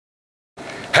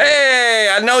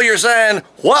know you're saying,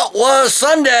 what was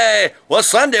Sunday? Well,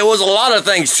 Sunday was a lot of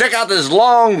things. Check out this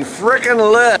long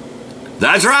frickin' list.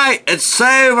 That's right, it's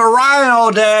Save a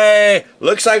Rhino Day.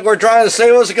 Looks like we're trying to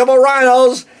save us a couple of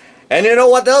rhinos. And you know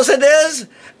what else it is?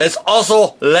 It's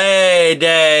also Lay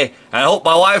Day. I hope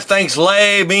my wife thinks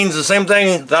lay means the same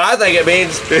thing that I think it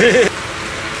means.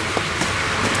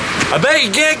 I bet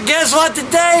you can't guess what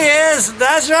today is.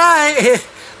 That's right.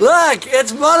 Look,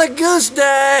 it's Mother Goose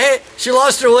Day. She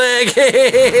lost her wig.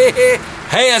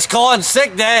 Hey, it's call in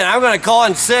sick day, and I'm going to call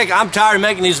in sick. I'm tired of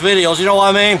making these videos, you know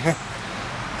what I mean?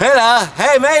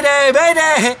 Hey, Mayday,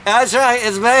 Mayday. That's right,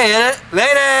 it's May, isn't it?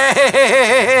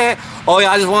 Mayday. Oh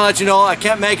yeah, I just want to let you know I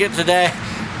can't make it today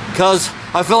because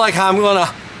I feel like I'm going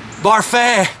to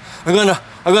Parf-ait. I'm going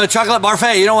to chocolate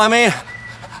Parf-ait, you know what I mean?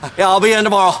 Yeah, I'll be in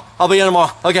tomorrow.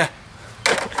 Okay.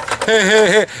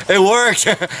 It worked.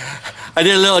 I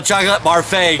did a little chocolate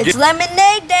Parf-ait. It's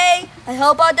lemonade day. I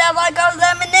hope our dad like our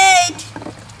lemonade.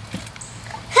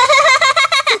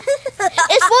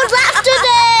 It's World Laughter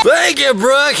Day. Thank you,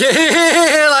 Brooke. Like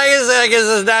I said, I guess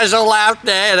it's National Laugh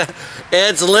Day. And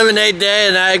it's Lemonade Day,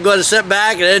 and I'm going to sit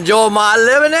back and enjoy my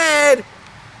lemonade.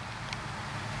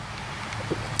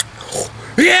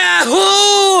 Yeah,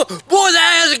 boy,